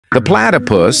The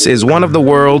platypus is one of the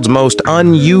world's most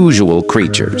unusual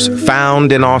creatures,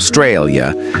 found in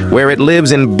Australia, where it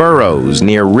lives in burrows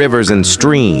near rivers and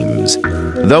streams.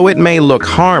 Though it may look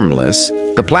harmless,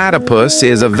 the platypus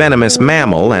is a venomous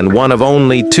mammal and one of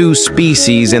only 2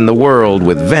 species in the world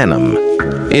with venom.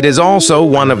 It is also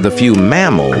one of the few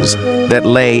mammals that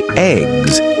lay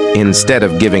eggs instead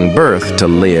of giving birth to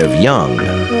live young.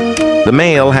 The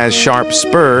male has sharp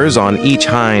spurs on each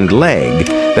hind leg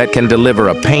that can deliver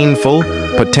a painful,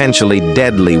 potentially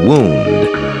deadly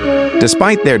wound.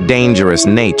 Despite their dangerous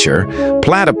nature,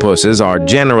 platypuses are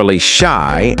generally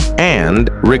shy and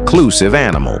reclusive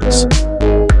animals.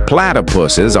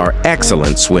 Platypuses are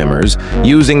excellent swimmers,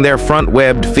 using their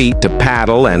front-webbed feet to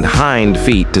paddle and hind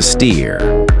feet to steer.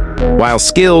 While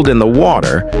skilled in the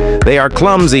water, they are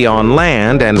clumsy on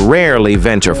land and rarely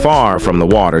venture far from the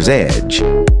water's edge.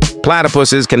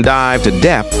 Platypuses can dive to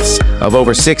depths of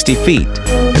over 60 feet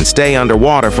and stay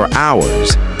underwater for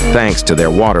hours, thanks to their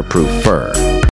waterproof fur.